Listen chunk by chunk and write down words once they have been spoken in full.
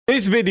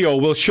This video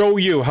will show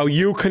you how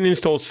you can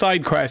install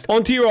SideQuest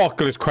onto your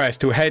Oculus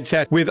Quest 2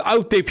 headset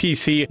without the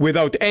PC,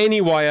 without any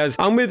wires,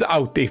 and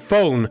without the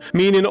phone,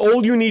 meaning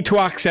all you need to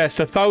access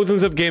the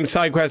thousands of games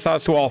SideQuest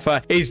has to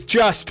offer is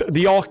just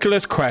the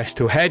Oculus Quest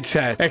 2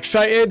 headset.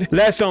 Excited?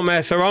 Let's not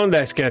mess around,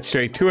 let's get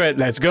straight to it.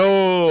 Let's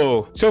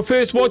go! So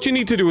first, what you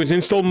need to do is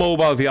install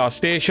Mobile VR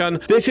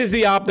Station. This is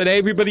the app that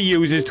everybody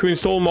uses to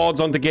install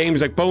mods onto games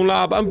like Bone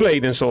Lab and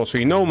Blade and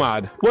Sorcery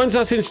Nomad. Once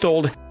that's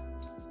installed,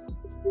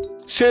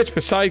 search for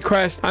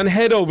SideQuest and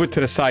head over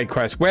to the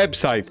SideQuest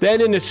website. Then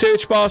in the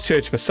search bar,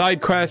 search for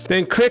SideQuest,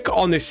 then click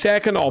on the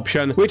second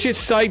option, which is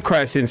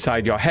SideQuest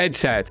inside your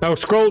headset. Now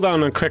scroll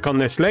down and click on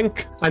this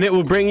link, and it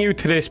will bring you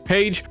to this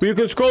page where you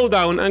can scroll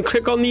down and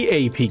click on the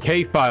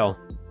APK file.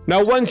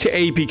 Now once your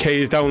APK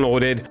is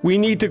downloaded, we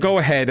need to go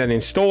ahead and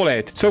install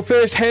it. So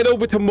first, head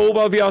over to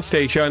Mobile VR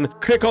Station,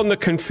 click on the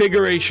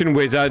configuration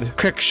wizard,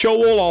 click show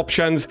all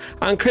options,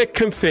 and click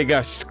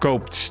configure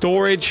scoped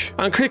storage,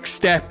 and click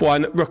step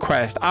 1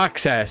 request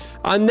access,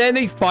 and then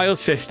a file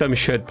system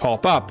should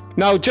pop up.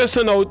 Now just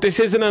a note, this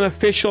isn't an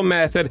official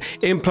method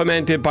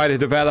implemented by the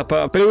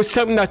developer, but it was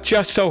something that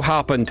just so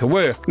happened to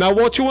work. Now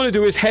what you want to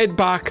do is head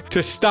back to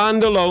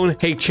standalone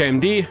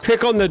HMD,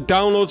 click on the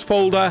downloads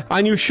folder,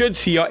 and you should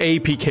see your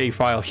APK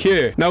file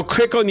here. Now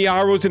click on the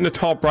arrows in the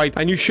top right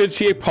and you should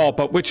see a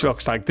pop-up which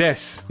looks like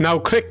this. Now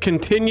click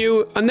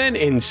continue and then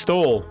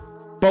install.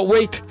 But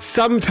wait,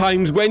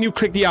 sometimes when you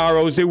click the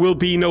arrows there will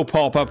be no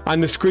pop-up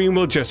and the screen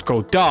will just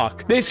go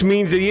dark. This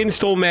means the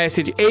install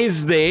message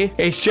is there,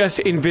 it's just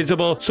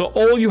invisible, so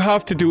all you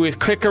have to do is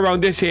click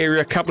around this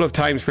area a couple of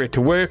times for it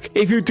to work.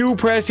 If you do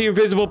press the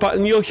invisible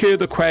button, you'll hear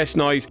the Quest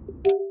noise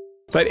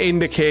that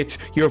indicates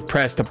you have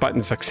pressed the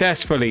button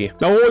successfully.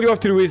 Now all you have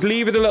to do is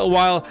leave it a little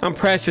while and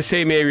press the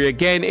same area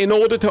again in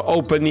order to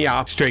open the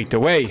app straight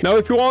away. Now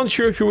if you aren't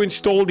sure if you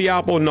installed the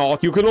app or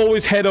not, you can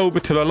always head over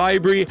to the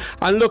library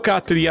and look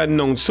at the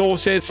unknown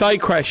sources.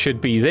 SideQuest should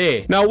be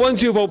there. Now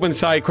once you've opened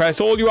SideQuest,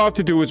 all you have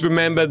to do is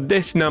remember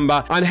this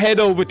number and head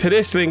over to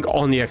this link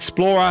on the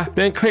Explorer,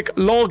 then click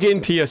log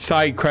into your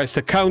SideQuest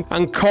account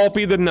and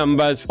copy the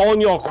numbers on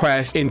your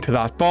Quest into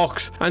that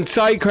box, and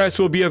SideQuest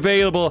will be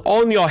available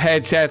on your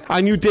headset,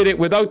 and you did it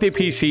without the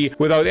PC,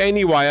 without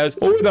any wires,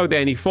 or without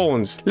any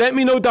phones. Let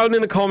me know down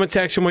in the comment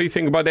section what you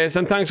think about this,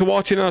 and thanks for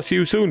watching, and I'll see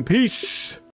you soon. Peace!